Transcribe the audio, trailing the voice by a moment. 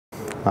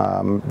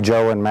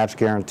Joe and Match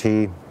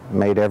Guarantee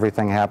made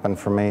everything happen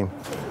for me,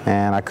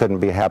 and I couldn't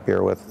be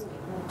happier with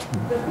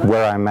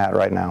where I'm at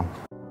right now.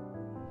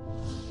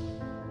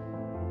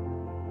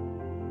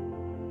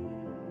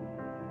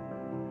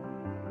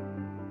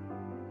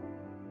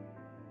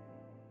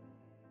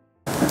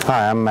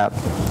 Hi, I'm Matt.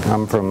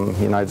 I'm from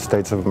the United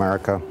States of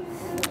America.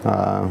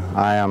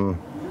 I am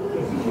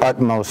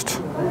utmost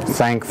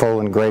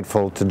thankful and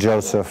grateful to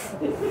Joseph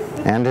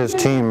and his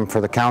team for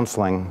the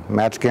counseling.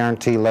 Match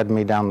Guarantee led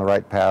me down the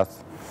right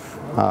path.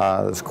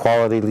 There's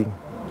quality,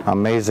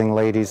 amazing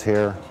ladies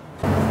here.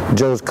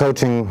 Joe's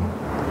coaching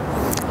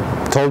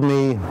told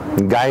me,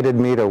 guided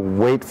me to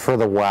wait for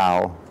the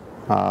wow.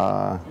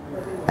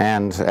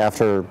 And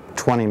after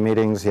 20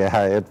 meetings,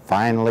 yeah, it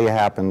finally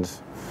happened.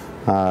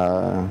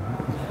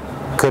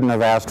 Couldn't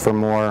have asked for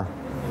more,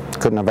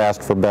 couldn't have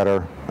asked for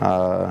better.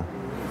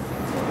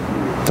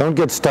 Don't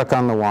get stuck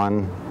on the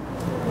one,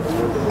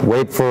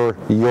 wait for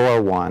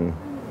your one.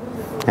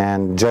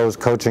 And Joe's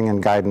coaching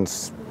and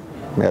guidance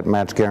at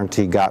Match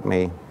Guarantee got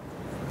me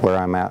where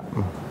I'm at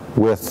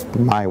with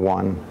my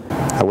one.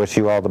 I wish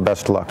you all the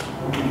best luck.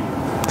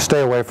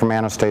 Stay away from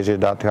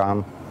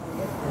Anastasia.com.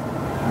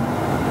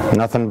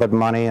 Nothing but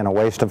money and a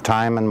waste of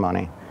time and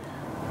money.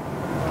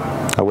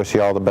 I wish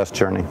you all the best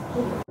journey.